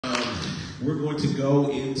We're going to go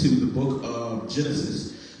into the book of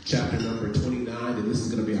Genesis, chapter number 29, and this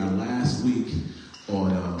is going to be our last week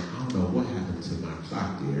on, I don't know what happened to my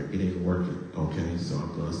clock there. It ain't working, okay? So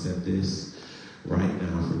I'm going to set this right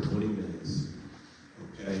now for 20 minutes,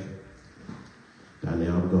 okay? Now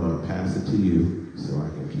I'm going to pass it to you so I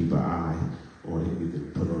can keep an eye on it. You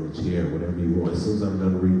can put it on the chair, whatever you want. As soon as I'm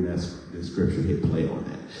done reading the scripture, hit play on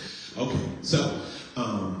that. Okay, so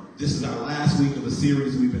this is our last week of a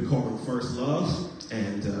series we've been calling First Love.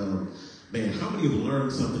 And man, how many have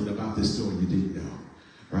learned something about this story you didn't know?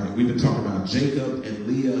 Right? We've been talking about Jacob and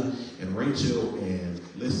Leah and Rachel. And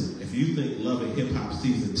listen, if you think Love and Hip Hop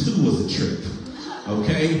season 2 was a trip,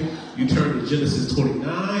 okay? You turn to Genesis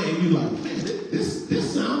 29 and you're like, man,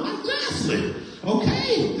 this sounds like Jocelyn.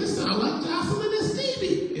 Okay, this sounds like Jocelyn and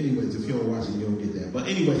Stevie. Anyways, if you don't watch it, you don't get that. But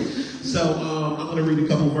anyway, so I'm going to read a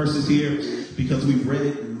couple verses here because we've read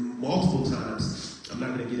it multiple times. I'm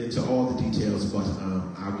not going to get into all the details, but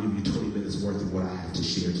I'll give you 20 minutes worth of what I have to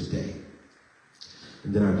share today.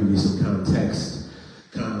 And then I'll give you some context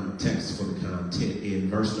for the content. In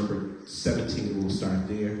verse number 17, we'll start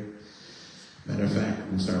there. Matter of fact,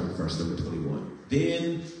 we'll start with verse number 21.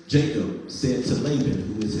 Then Jacob said to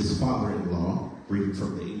Laban, who is his father-in-law, reading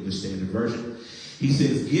from the English Standard Version, he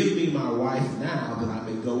says, "Give me my wife now that I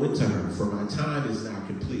may go into her, for my time is now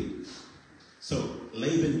complete." So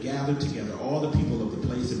Laban gathered together all the people of the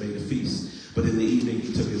place and made a feast. But in the evening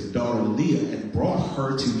he took his daughter Leah and brought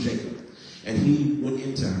her to Jacob, and he went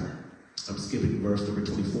into her. I'm skipping verse number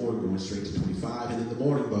 24, going straight to 25. And in the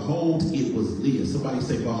morning, behold, it was Leah. Somebody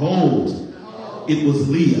say, behold. It was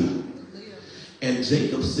Leah. And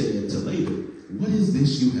Jacob said to Laban, "What is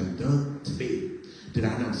this you have done to me? Did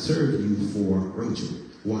I not serve you for Rachel?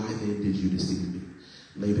 Why then did you deceive me?"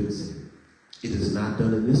 Laban said, "It is not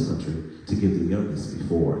done in this country to give the youngest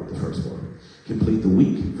before the firstborn. Complete the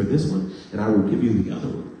week for this one, and I will give you the other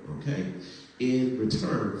one, okay, in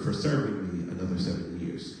return for serving me another 7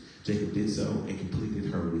 years." Jacob did so and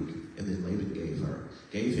completed her week. And then Laban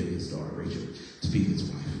gave him his daughter Rachel to be his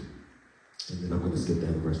wife. And then I'm going to skip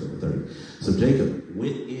down to verse number 30. So Jacob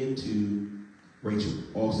went into Rachel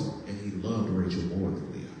also, and he loved Rachel more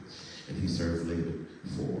than Leah. And he served Laban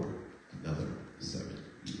for another 7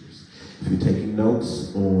 years. If you're taking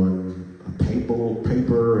notes on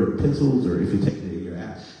paper and pencils, or if you're taking it in your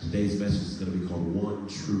app, today's message is going to be called One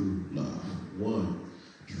True Love. One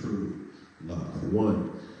True Love. One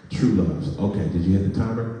True Love. Okay, did you hit the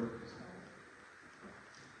timer?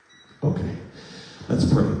 Okay. Let's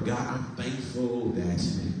pray. God, I'm thankful that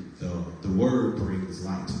the word brings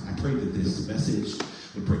light. I pray that this message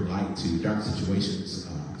would bring light to dark situations.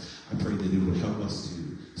 I pray that it would help us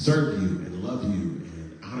to serve you and love you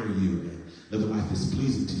and honor you and live a life that's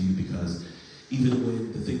pleasing to you, because even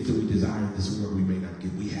when the things that we desire in this world we may not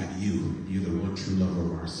get, we have you. And you're the one true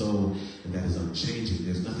lover of our soul, and that is unchanging.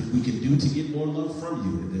 There's nothing we can do to get more love from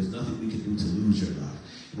you, and there's nothing we can do to lose your love.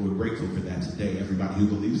 And we're grateful for that today. Everybody who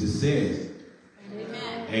believes it says,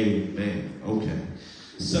 Amen. Amen. Okay.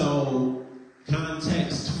 So,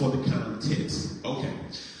 context for the content. Okay.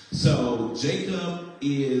 So, Jacob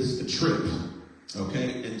is a trip.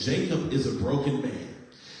 Okay. And Jacob is a broken man.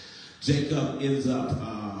 Jacob ends up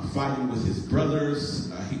fighting with his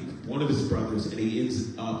brothers, one of his brothers, and he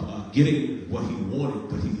ends up getting what he wanted,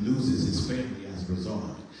 but he loses his family as a result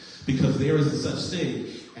of it. Because there isn't such thing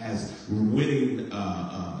as winning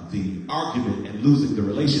the argument and losing the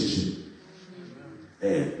relationship.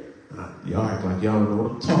 And y'all act like y'all don't know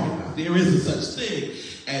what I'm talking about. There isn't such thing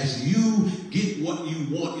as you get what you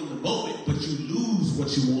want in the moment, but you lose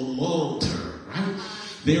what you want long term, right?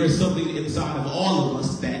 There is something inside of all of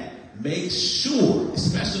us that makes sure,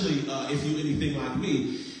 especially if you anything like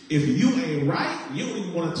me, if you ain't right, you don't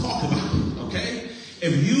even want to talk about it, okay?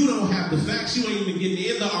 If you don't have the facts, you ain't even getting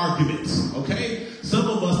in the arguments, okay? Some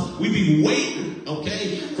of us, we be waiting,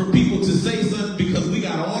 okay, for people to say something because we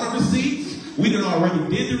got all the receipts. We done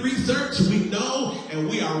already did the research. We know, and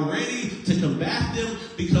we are ready to combat them,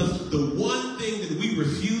 because the one thing that we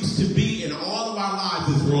refuse to be in all of our lives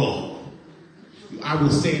is wrong. I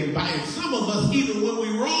will stand by it. Some of us, even when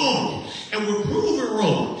we're wrong and we're proven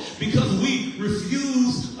wrong, because we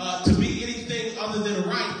refuse to be anything other than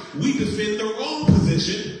right, we defend the wrong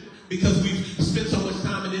position because we've spent so much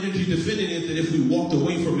time and energy defending it that if we walked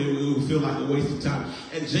away from it, we would feel like a waste of time.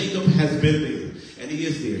 And Jacob has been there, and he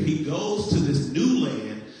is there. He goes to this new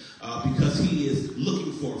land because he is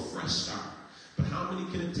looking for a fresh start. But how many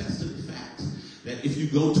can attest to the fact that if you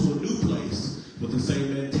go to a new place with the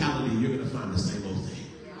same mentality, you're going to find the same old thing?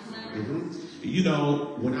 Mm-hmm. You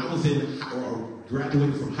know, when I was in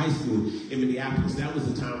graduated from high school in Minneapolis, that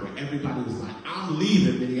was the time where everybody was like, I'm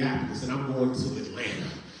leaving Minneapolis and I'm going to Atlanta,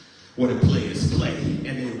 where the players play, and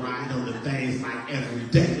they ride on the things like every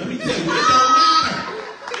day. Let me tell you, it don't matter.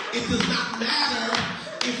 It does not matter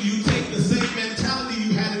if you take the same mentality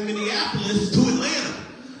you had in Minneapolis to Atlanta.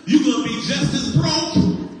 You're going to be just as broke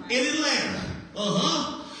in Atlanta.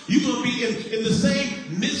 You're going to be in the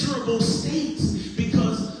same miserable states,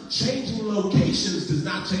 because changing locations does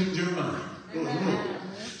not change your mind.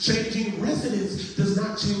 Changing residence does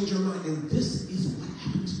not change your mind. And this is what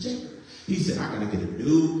happened to Jacob. He said, I got to get a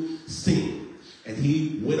new scene. And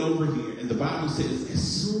he went over here. And the Bible says, as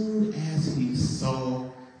soon as he saw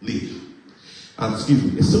Leah, as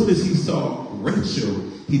soon as he saw Rachel,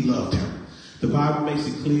 he loved her. The Bible makes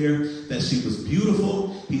it clear that she was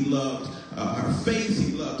beautiful. He loved her face.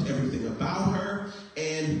 He loved everything about her.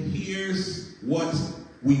 And here's what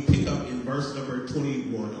we pick up in verse number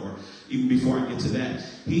 21, or even before I get to that.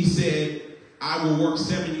 He said, I will work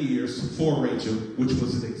 7 years for Rachel, which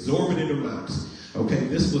was an exorbitant amount. Okay,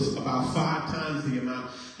 this was about 5 times the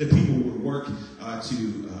amount that people would work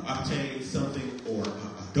to obtain something, or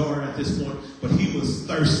a daughter at this point. But he was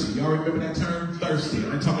thirsty. Y'all remember that term? Thirsty.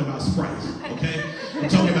 I ain't talking about Sprite, okay? I'm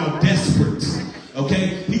talking about desperate,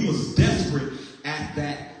 okay? He was desperate at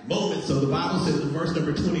that moment. So the Bible says in verse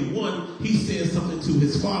number 21, he says something to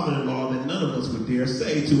his father-in-law that none of us would dare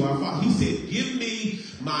say to our father. He said, give me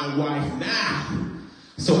my wife now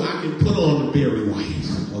so I can put on the Berry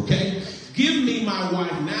White, okay? Give me my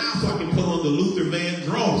wife now so I can put on the Luther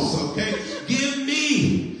Vandross, okay? Give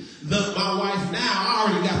me my wife now. I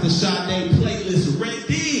already got the Sade playlist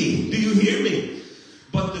ready. Do you hear me?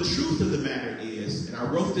 But the truth of the matter is, and I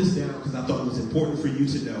wrote this down because I thought it was important for you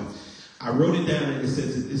to know. I wrote it down and it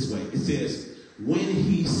says it this way. It says, when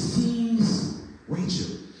he sees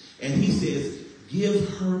Rachel and he says, give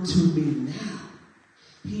her to me now,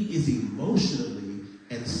 he is emotionally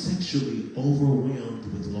and sexually overwhelmed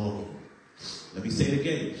with longing. Let me say it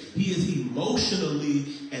again. He is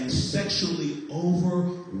emotionally and sexually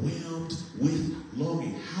overwhelmed with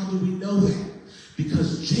longing. How do we know that?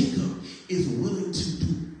 Because Jacob is willing to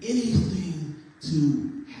do anything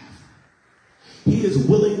to have her. He is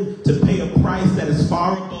willing to pay a price that is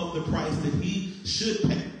far above the price that he should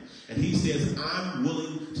pay. And he says, I'm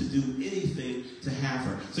willing to do anything to have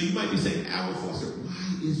her. So you might be saying, Alwyn Foster,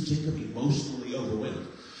 why is Jacob emotionally overwhelmed?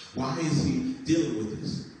 Why is he dealing with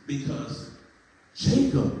this? Because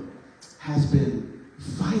Jacob has been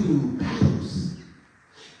fighting battles.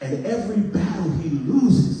 And every battle he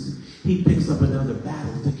loses, he picks up another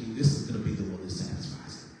battle thinking this is going to be the one that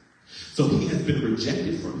satisfies him. So he has been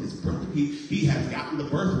rejected from his brother. He has gotten the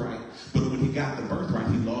birthright, but when he got the birthright,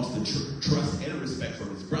 he lost the trust and respect from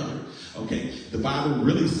his brother. Okay, the Bible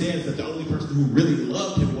really says that the only person who really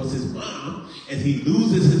loved him was his mom, and he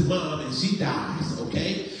loses his mom and she dies.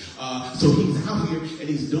 Okay, so he's out here and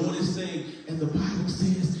he's doing his thing, and the Bible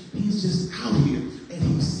says he's just out here and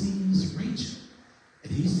he sees Rachel,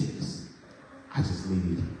 and he says, I just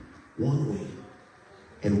need one win.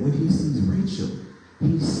 And when he sees Rachel,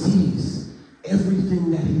 he sees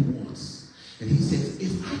everything that he wants. And he says,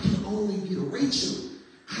 if I can only get Rachel,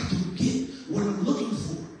 I can get what I'm looking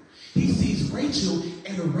for. He sees Rachel,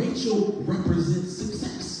 and Rachel represents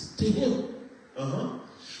success to him.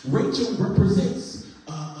 Rachel represents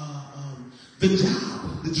the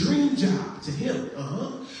job, the dream job to him.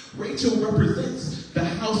 Rachel represents the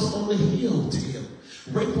house on the hill to him.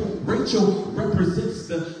 Rachel represents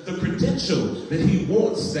the credential that he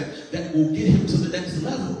wants that will get him to the next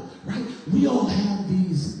level, right? We all have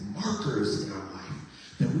these markers in our life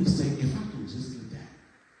that we say, if I can just get that,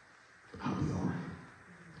 I'll be all right.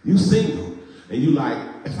 You single, and you like,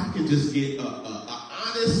 if I can just get a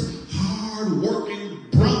honest, hard-working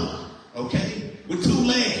brother, okay, with 2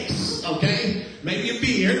 legs, okay, maybe a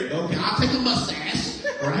beard, okay, I'll take a mustache,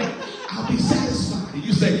 right? I'll be satisfied. And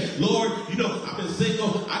you say, Lord, I've been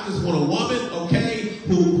single. I just want a woman, okay,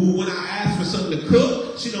 who when I ask for something to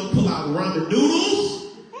cook, she don't pull out ramen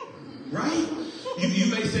noodles, right?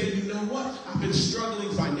 You may say, you know what? I've been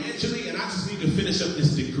struggling financially, and I just need to finish up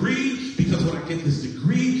this degree, because when I get this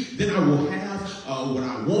degree, then I will have what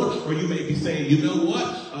I want. Or you may be saying, you know what?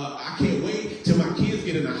 I can't wait till my kids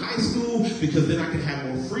get into high school, because then I can have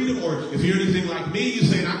more freedom. Or if you're anything like me, you're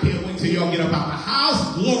saying, I can't wait till y'all get up out the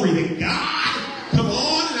house. Glory to God. Come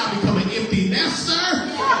on, and I'll become an empty nester.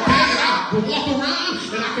 Okay, and I can walk around,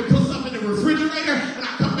 and I can put something in the refrigerator, and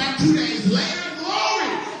I come back 2 days later.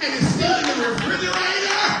 Glory, and it's still in the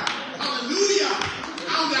refrigerator. Hallelujah.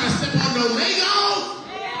 I don't gotta step on no Legos.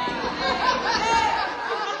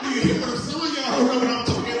 Do you hear what some of y'all don't know what I'm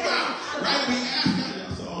talking about? Right? We ask God,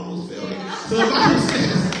 y'all so almost failed me. So if I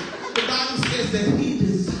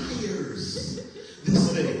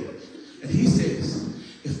he says,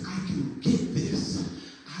 if I can get this,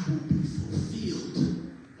 I will be fulfilled.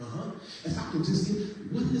 If I can just get,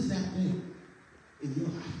 what is that thing in your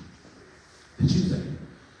life that you say,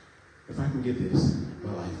 if I can get this,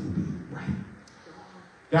 my life will be right?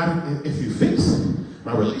 God, if you fix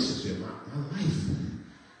my relationship, my life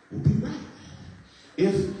will be right.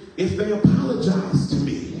 If they apologize to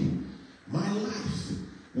me, my life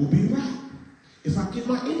will be right. If I get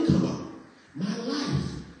my income up, my life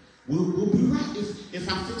will be right.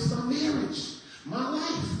 If I fix my marriage, my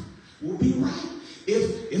life will be right.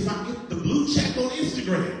 If I get the blue check on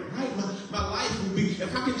Instagram, right, my life will be,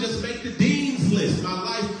 if I can just make the dean's list, my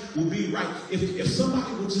life will be right. If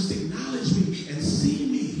somebody will just acknowledge me and see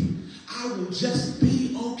me, I will just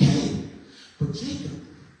be okay. But Jacob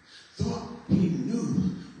thought he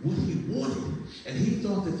knew what he wanted, and he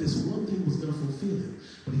thought that this one thing was going to fulfill him,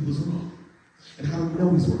 but he was wrong. And how do we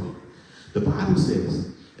know he's wrong? The Bible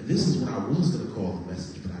says, and this is what I was going to call the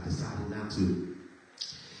message, but I decided not to.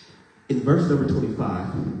 In verse number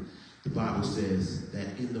 25, the Bible says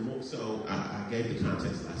that in the moment, so I gave the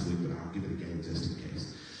context last week, but I'll give it again just in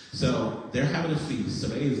case. So they're having a feast, so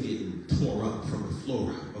they is getting tore up from the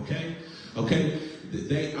floor up, okay? Okay?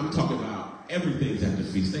 I'm talking about everything's at the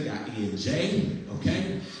feast. They got E&J,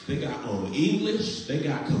 okay? They got Old English. They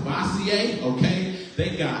got Cavassier, okay?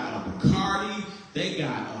 They got Bacardi. They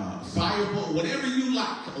got Fireball, whatever you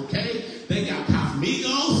like, okay? They got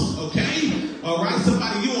Casamigos, okay? All right,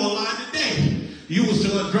 somebody, you online today. You was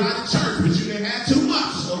doing dry to church, but you didn't have too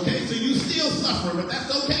much, okay? So you still suffering, but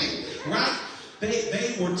that's okay, right?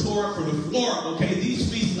 They were tore up from the floor, okay?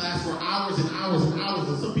 These feasts last for hours and hours and hours,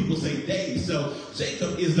 and some people say days. So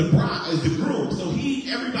Jacob is the bride, is the groom. So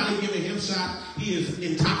everybody giving him shots, he is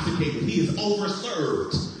intoxicated. He is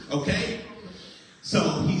overserved, okay?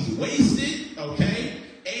 So he's wasted, okay?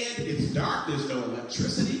 And it's dark, there's no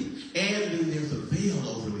electricity, and then there's a veil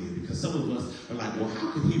over me, because some of us are like, well,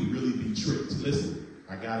 how can he really be tricked? Listen,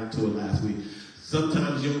 I got into it last week.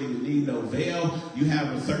 Sometimes you don't even need no veil. You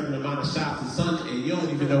have a certain amount of shots of sun, and you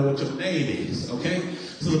don't even know what your name is, okay?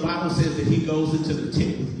 So the Bible says that he goes into the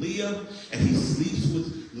tent with Leah, and he sleeps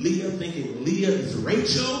with Leah, thinking Leah is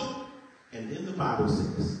Rachel. And then the Bible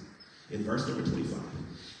says, in verse number 25,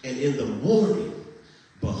 and in the morning,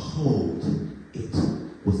 behold, it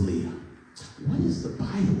was Leah. What is the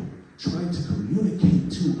Bible trying to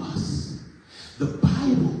communicate to us? The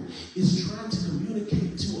Bible is trying to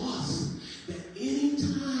communicate to us that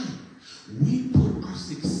anytime we put our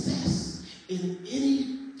success in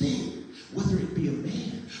anything, whether it be a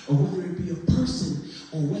man, or whether it be a person,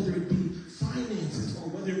 or whether it be finances, or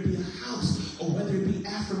whether it be a house, or whether it be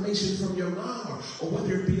affirmation from your mom, or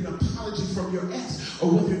whether it be an apology from your ex,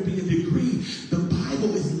 or whether it be a degree, the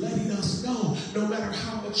Bible is letting us know, no matter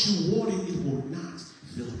how much you want it, it will not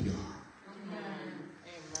fill up your heart.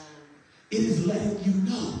 It is letting you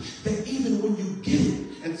know that even when you get it,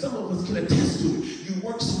 and some of us can attest to it, you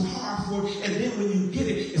work so hard for it, and then when you get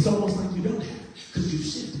it, it's almost like you don't have it, because you've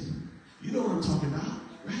shifted. You know what I'm talking about,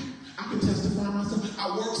 right? I can testify myself.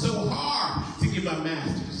 I worked so hard to get my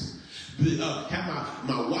master's. Have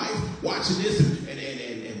my wife watching this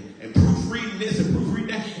and proofreading this and proofreading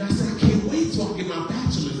that, and I said, I can't wait till I get my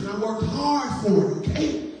bachelor's, and I worked hard for it,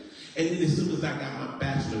 okay? And then as soon as I got my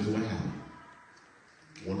bachelor's, what happened?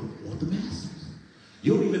 Want the master's.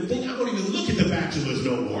 You don't even think, I don't even look at the bachelor's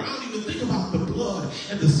no more. I don't even think about the blood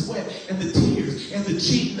and the sweat and the tears and the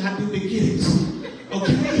cheating I did to get it.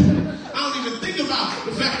 Okay? I don't even think about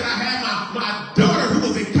the fact that I had my daughter who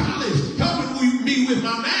was in college helping me with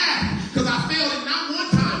my math, because I failed it not one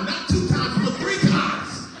time, not two times, but 3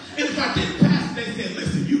 times. And if I didn't pass, they said,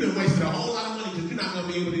 listen, you done wasted a whole lot of money because you're not going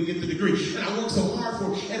to be able to get the degree. And I worked so hard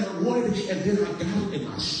for it, and I wanted it, and then I got it,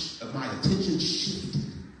 and my attention shifted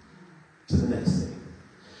to the next thing.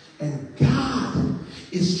 And God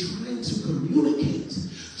is trying to communicate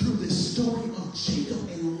through this story of Jacob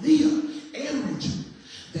and Leah and Rachel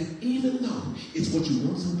that even though it's what you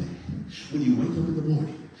want so bad, when you wake up in the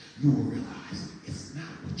morning, you will realize it's not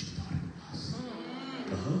what you thought it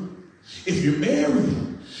was. If you're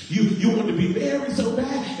married, you want to be married so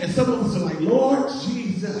bad, and some of us are like, Lord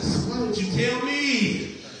Jesus, why didn't you tell me?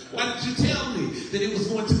 Why did you tell me that it was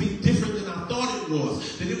going to be different than I thought it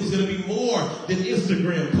was? That it was going to be more than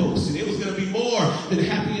Instagram posts, and it was going to be more than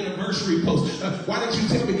happy anniversary posts. Why didn't you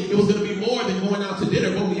tell me it was going to be more than going out to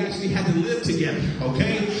dinner, but we actually had to live together,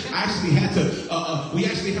 okay? We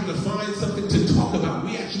actually have to find something to talk about.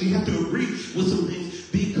 We actually have to agree with some things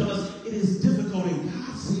because it is difficult, and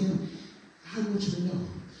God said, I want you to know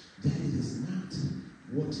that it is not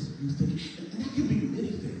what you think. And that can be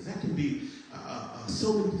many things. That can be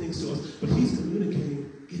so many things to us, but he's communicating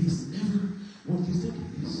it is never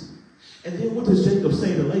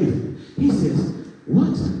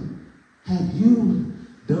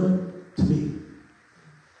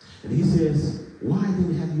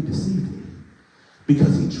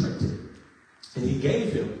And he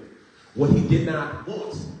gave him what he did not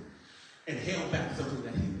want and held back something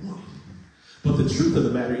that he wanted. But the truth of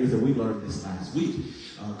the matter is, and we learned this last week,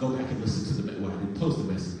 go back and listen to I didn't post the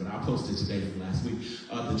message, but I'll post it today from last week.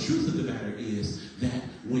 The truth of the matter is that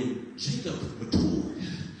when Jacob matured,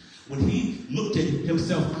 when he looked at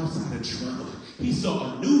himself outside of trauma, he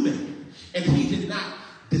saw a new man, and he did not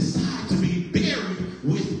decide to be buried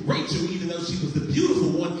with Rachel, even though she was the beautiful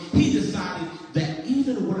one. He decided that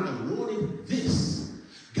even when I wanted this,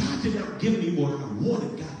 God did not give me what I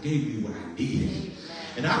wanted. God gave me what I needed.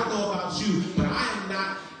 And I don't know about you, but I am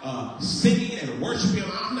not singing and worshiping.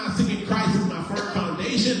 I'm not singing Christ is my firm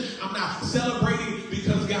foundation. I'm not celebrating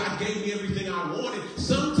because God gave me everything I wanted.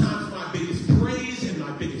 Sometimes my biggest praise and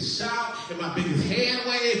my biggest shout and my biggest hand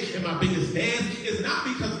wave and my biggest dance is not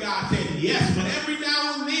because God said yes, but every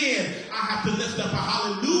now and then I have to lift up a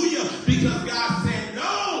hallelujah because God said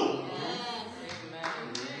no.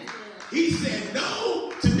 He said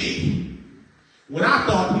no to me when I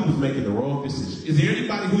thought he was making the wrong decision. Is there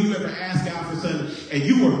anybody who you ever asked God for something and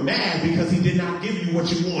you were mad because he did not give you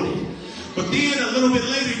what you wanted? But then a little bit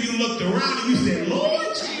later you looked around and you said,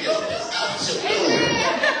 Lord, you know what you're doing.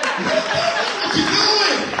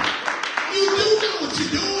 You do know what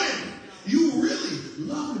you're doing. You really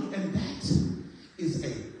love me. And that is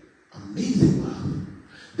an amazing love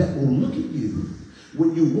that will look at you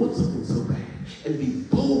when you want something so bad and be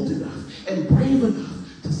bold enough and brave enough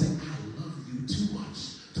to say, I love you too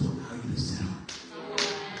much to allow you to settle.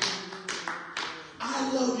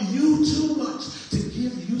 I love you too much to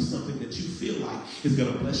give you something that you feel like is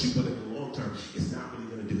going to bless you, but in the long term, it's not really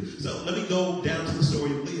going to do. So let me go down to the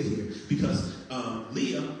story of Leah here, because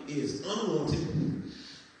Leah is unwanted.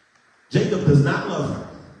 Jacob does not love her.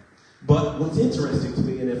 But what's interesting to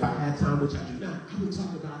me, and if I had time, which I do not, I would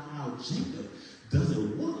talk about how Jacob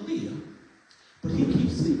doesn't want Leah, but he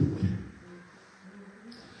keeps sleeping with her.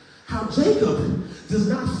 How Jacob does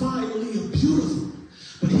not find Leah beautiful,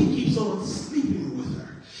 but he keeps on sleeping with her.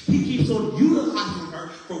 He keeps on utilizing her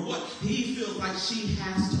for what he feels like she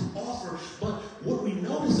has to offer. But what we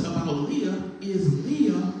notice about Leah is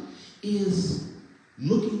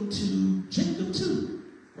looking to Jacob too,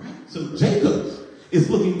 right? So Jacob is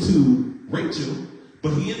looking to Rachel,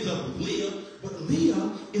 but he ends up with Leah, but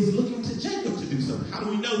Leah is looking to Jacob to do something. How do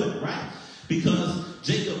we know that, right? Because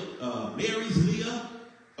Jacob marries Leah,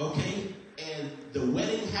 okay, and the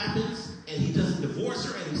wedding happens, and he doesn't divorce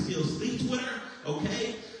her, and he still sleeps with her,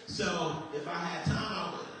 okay? So if I had time,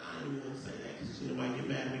 I don't even want to say that because she might get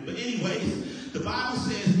mad at me. But anyways, the Bible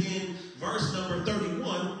says in verse number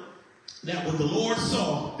 31 that when the Lord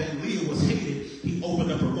saw that Leah was hated, he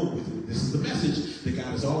opened up her womb with her. This is the message that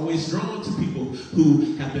God is always drawn to people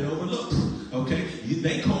who have been overlooked, okay?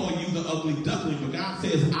 They call you the ugly duckling, but God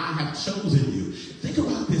says, I have chosen you. Think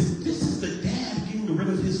about this. This is the dad getting rid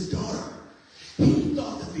of his daughter. He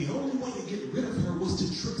thought that the only way to get rid of her was to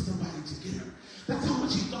trick somebody to get her. That's how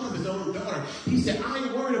much he thought of his own daughter. He said, I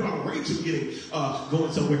ain't worried about Rachel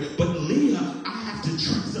going somewhere, but Leah, I have to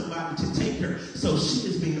trick somebody to take her. So she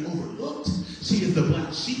is being overlooked. She is the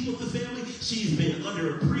black sheep of the family. She's been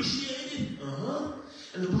underappreciated.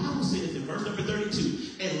 And the Bible says in verse number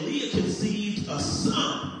 32, and Leah conceived a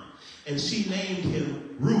son, and she named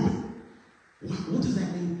him Reuben. What does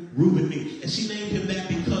that mean? Reuben mean? And she named him that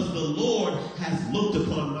because the Lord has looked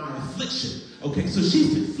upon my affliction. Okay, so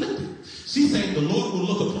she's afflicted. She's saying the Lord will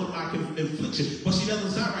look upon my affliction. But she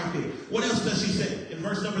doesn't stop right there. What else does she say? In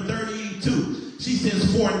verse number 32, she says,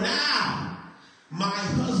 for now my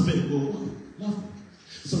husband will love me.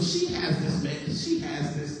 So she has this man, she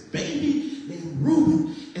has this baby named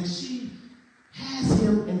Reuben, and she has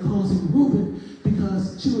him and calls him Reuben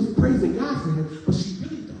because she was praising God for him, but she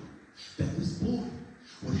really thought that this boy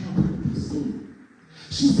would help her to be seen.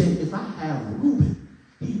 She said, if I have Reuben,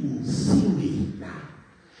 he will see me now.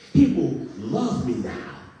 He will love me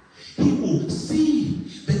now. He will see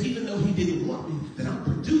that even though he didn't want me, that I'm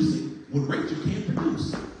producing what Rachel can't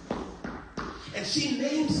produce. And she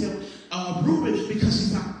names him Reuben because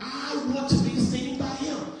she's like, I want to be seen by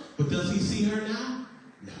him. But does he see her now?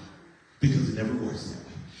 No, because it never works that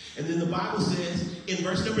way. And then the Bible says in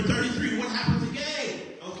verse number 33, what happens again?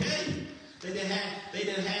 Okay, they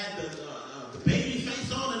didn't have the baby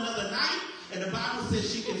face on another night. And the Bible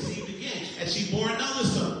says she conceived again. And she bore another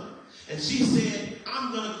son. And she said,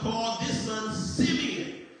 I'm going to call this son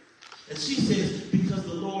Simeon. And she says, because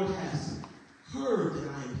the Lord has heard that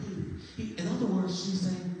I am hidden. In other words, she's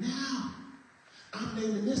saying, now I'm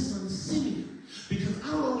naming this son Simeon. Because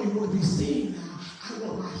I don't only want to be seen now, I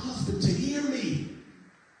want my husband to hear me.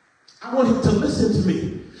 I want him to listen to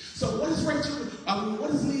me. So what is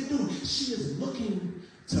Leah doing? She is looking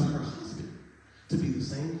to her husband.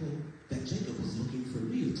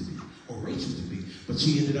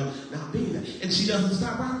 she ended up not being that. And she doesn't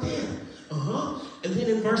stop right there. And then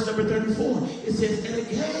in verse number 34, it says, and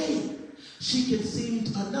again, she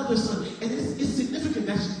conceived another son. And it's significant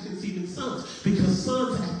that she's conceiving sons, because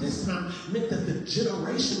sons at this time meant that the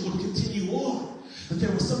generation would continue on, that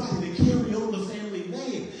there was somebody to carry on the family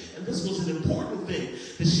name. And this was an important thing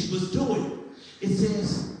that she was doing. It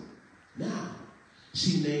says, now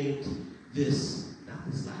she named this, not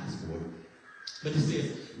this last boy, but it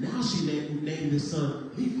says, now she named this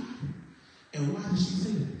son Levi. And why did she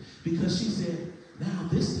say that? Because she said, now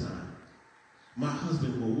this time, my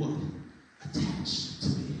husband will what? Attach to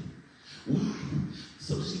me. Why?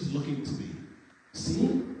 So she's looking to be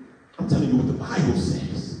seen. I'm telling you what the Bible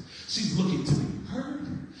says. She's looking to be heard,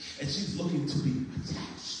 and she's looking to be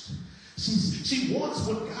attached. She wants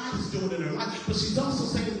what God is doing in her life, but she's also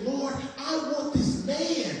saying, Lord, I want this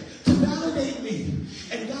man to validate me.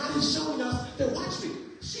 And God is showing us that, watch me,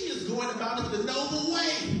 she is going about it the noble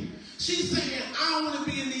way. She's saying, I don't want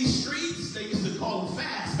to be in these streets. They used to call them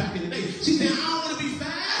fast back in the day. She's saying, I don't want to be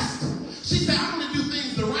fast. She said, I want to do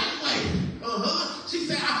things the right way. She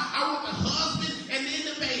said, I want the husband and then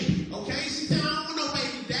the baby. Okay? She said, I don't want no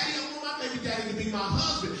baby daddy. I want my baby daddy to be my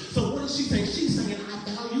husband. So what is she saying? She's saying, I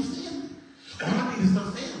value family. All I need is my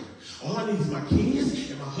family. All I need is my kids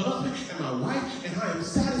and my husband and my wife, and I am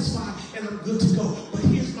satisfied and I'm good to go. But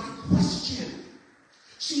here's my question.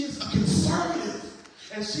 She is a conservative.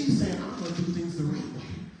 And she's saying, I'm going to do things the right way.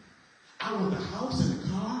 I want the house and the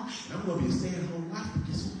car, and I'm going to be a stay-at-home wife. But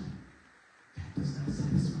guess what? That does not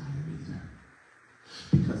satisfy her either.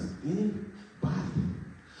 Because anybody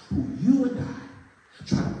who you and I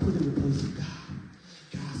try to put in the place of God,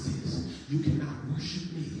 God says, you cannot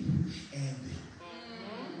worship me and them.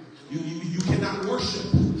 You cannot worship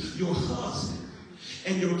your husband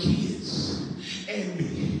and your kids and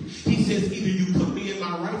me. He says, either you put me in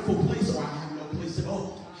my rightful place or I have no place at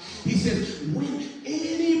all. He says, when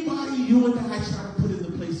anybody you and I try to put in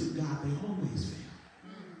the place of God, they always fail.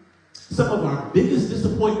 Some of our biggest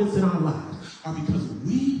disappointments in our lives are because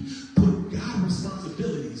we put God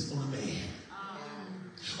responsibilities on a man.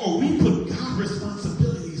 Or we put God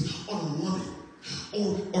responsibilities on a woman.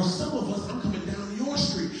 Or some of us, I'm coming down your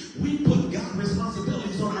street, we put God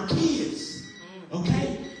responsibilities on our kids.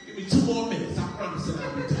 Okay? Give me 2 more minutes. I promise that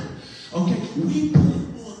I'll be done. Okay? We put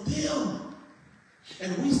it on them.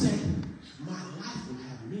 And we say, my life will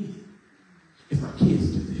have meaning if my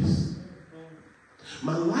kids do this.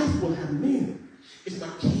 My life will have meaning if my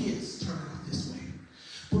kids turn out this way.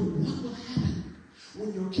 But what will happen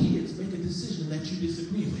when your kids make a decision that you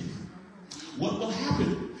disagree with? What will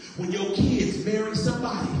happen when your kids marry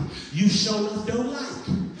somebody you sure enough don't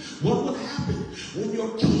like? What will happen when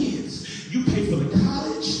your kids, you pay for the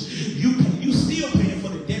college, you still paying for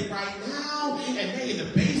the debt right now, and they in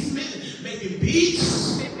the basement making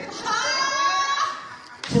beats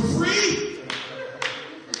for free?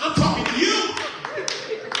 I'm talking to you.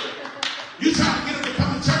 You trying to get them to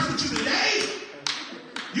come to church with you today?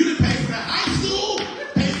 You didn't pay for that high school,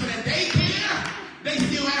 pay for that daycare. They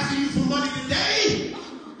still asking you for money today.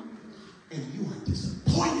 And you are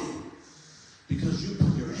disappointed because you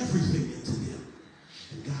put your everything into them.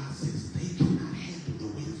 And God says they cannot handle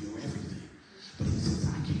the weight of your everything. But he says,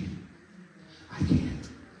 I can. I can.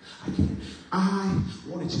 I can. I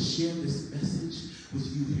wanted to share this message with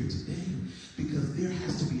you here today because there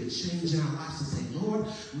has to be a change in our lives to say, Lord,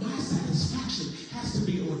 my satisfaction has to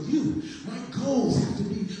be on you. My goals have to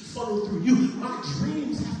be funneled through you. My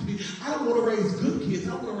dreams have to be, I don't want to raise good kids.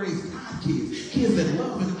 I want to raise God kids. Kids that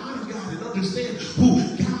love and honor God and understand who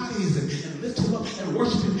God is and lift him up and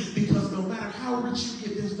worship him, because no matter how rich you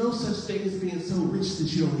get, there's no such thing as being so rich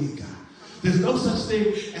that you don't need God. There's no such thing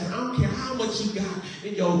as, I don't care how much you got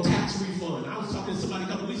in your tax refund. I was talking to somebody a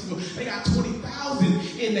couple weeks ago. They got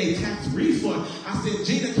 $20,000 in their tax refund. I said,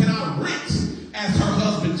 Gina, can I rent as her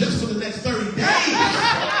husband just for the next 30 days?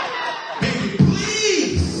 Baby,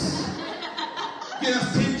 please. Get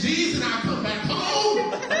us 10 G's and I'll come back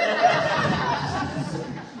home.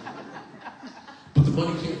 But the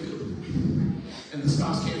money can't fill the void. And the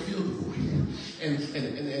spouse can't fill the void.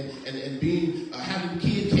 And being having a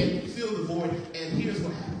kid can't fill the void. And here's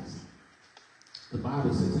what happens. The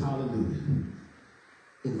Bible says, hallelujah,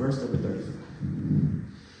 in verse number 35.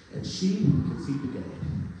 And she conceived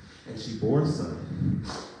again, and she bore a son.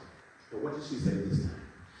 And what did she say this time?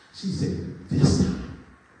 She said, this time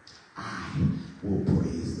I will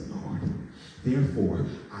praise the Lord. Therefore,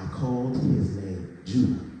 I called his name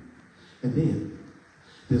Judah. And then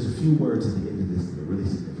there's a few words at the end of this that are really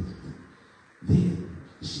significant. Then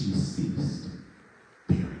she ceased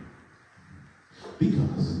bearing.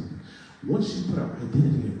 Because once you put our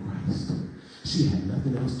identity in Christ, she had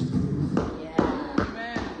nothing else to prove.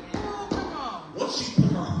 Once she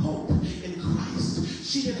put her hope in Christ,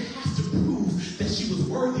 she didn't have to prove that she was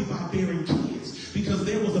worthy by bearing kids, because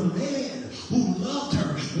there was a man who loved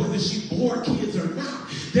her whether she bore kids or not.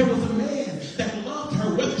 There was a man that loved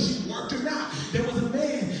her whether she worked or not. There was a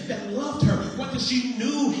man that loved her whether she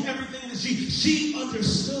knew everything that she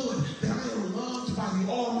understood that I am loved by the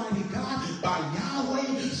Almighty God, by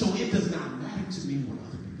Yahweh, so it does not matter to me what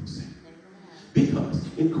other people say.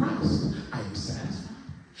 Because in Christ I am satisfied.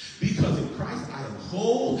 Because in Christ I am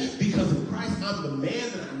whole. Because in Christ I'm the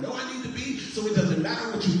man that I know I need to be. So it doesn't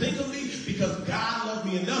matter what you think of me, because God loved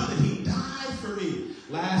me enough that he died for me.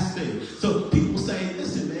 Last thing. So people say,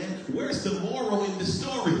 listen, man, where's the moral in the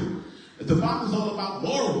story? The Bible's all about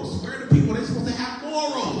morals. Where are the people? They're supposed to have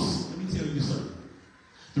morals. Let me tell you something.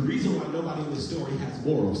 The reason why nobody in this story has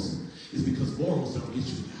morals is because morals don't get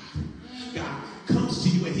you to God. God comes to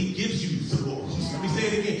you and he gives you some morals. Let me say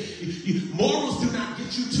it again. Morals do not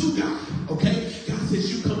get you to God. Okay? God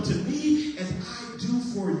says you come to me and I do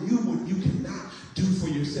for you what you cannot do for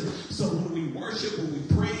yourself. So when we worship, when we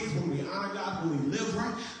praise, when we honor God, when we live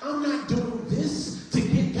right, I'm not doing this to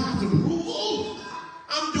get God's approval.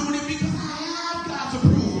 I'm doing it because I have God's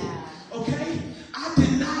approval. Okay? I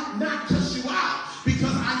did not cuss you out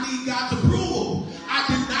because I need God's approval. I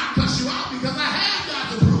did not cuss you out because I have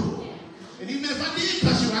God's approval. And even if I did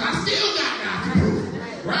cuss you out, I still got God's approval.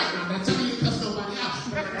 Right? Now, I'm not telling you to cuss nobody out,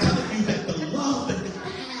 but I'm telling you that the love that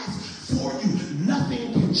God has for you,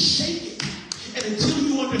 nothing can shake it. And until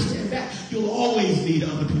you understand that, you'll always need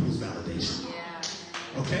other people's validation.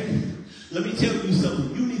 Okay? Let me tell you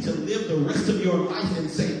something. You need to live the rest of your life and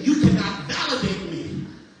say, you cannot validate me.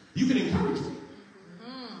 You can encourage me.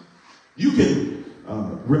 You can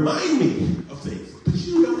remind me of things, but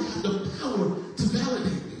you don't have the power to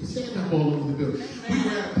validate me. Stand up all over the building. We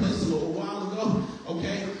were at a place a little while ago,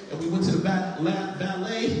 okay, and we went to the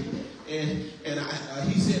ballet, and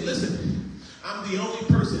he said, listen, I'm the only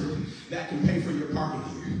person that can pay for your parking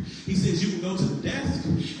here. He says you can go to the desk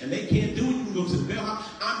and they can't do it. You can go to the bellhop.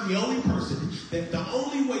 I'm the only person that the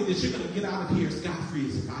only way that you're going to get out of here scot-free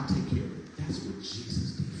is if I take care of it. That's what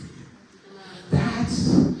Jesus did for you. That's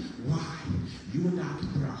why you and I can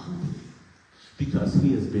put our hope in him, because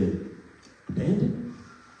he has been abandoned.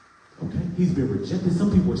 Okay? He's been rejected.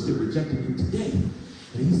 Some people are still rejecting him today.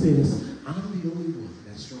 And he says, I'm the only one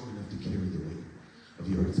that's strong enough to carry the weight of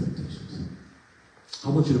your expectations. I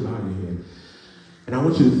want you to bow your head. And I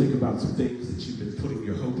want you to think about some things that you've been putting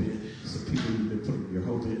your hope in, some people you've been putting your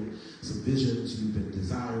hope in, some visions you've been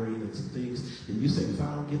desiring, and some things. And you say, if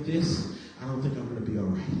I don't get this, I don't think I'm going to be all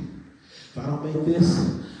right. If I don't make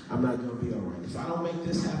this, I'm not going to be all right. If I don't make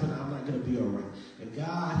this happen, I'm not going to be all right. And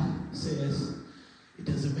God says, it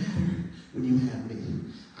doesn't matter when you have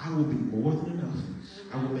me. I will be more than enough.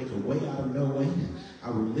 I will make a way out of no way. I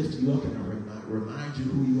will lift you up and I will remind you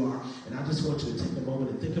who you are. And I just want you to take a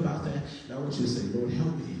moment and think about that. And I want you to say, Lord,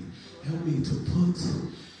 help me. Help me to put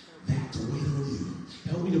that weight on you.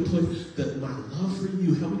 Help me to put my love for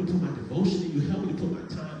you. Help me to put my devotion in you. Help me to put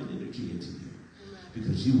my time and energy into you.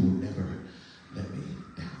 Because you will never let me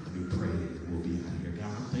down. Let me pray and we'll be out of here. God,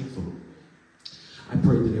 I'm thankful. I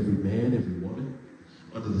pray that every man, every woman,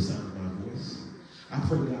 under the sound of my voice, I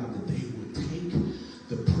pray, God, that they would take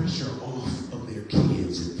the pressure off of their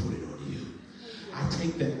kids and put it on you. I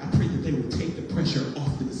pray that they would take the pressure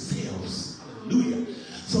off themselves. Hallelujah.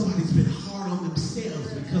 Somebody's been hard on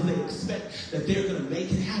themselves because they expect that they're going to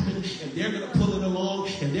make it happen and they're going to pull it along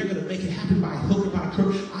and they're going to make it happen by hook or by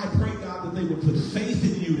crook. I pray, God, that they would put faith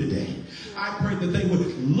in you today. I pray that they would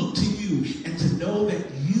look to you and to know that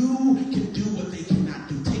you can do what they cannot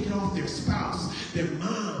do. Take it off their spouse, their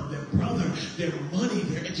mom, their brother, their money,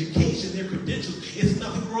 their education, their credentials. It's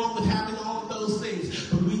nothing wrong with having all of those things,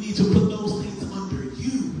 but we need to put those things under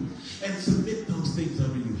you and submit those things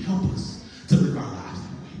under you. Help us to live our lives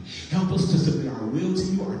that way. Help us to submit our will to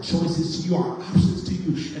you, our choices to you, our options to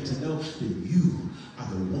you, and to know that you are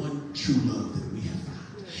the one true love that we have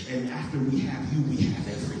found. And after we have you, we have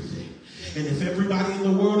everything. And if everybody in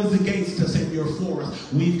the world is against us and you're for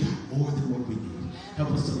us, we've got more than what we need.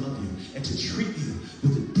 Help us to love you and to treat you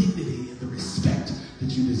with the dignity and the respect that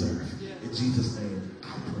you deserve. In Jesus' name,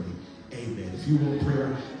 I pray. Amen. If you want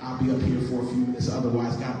prayer, I'll be up here for a few minutes.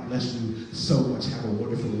 Otherwise, God bless you so much. Have a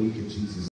wonderful week in Jesus' name.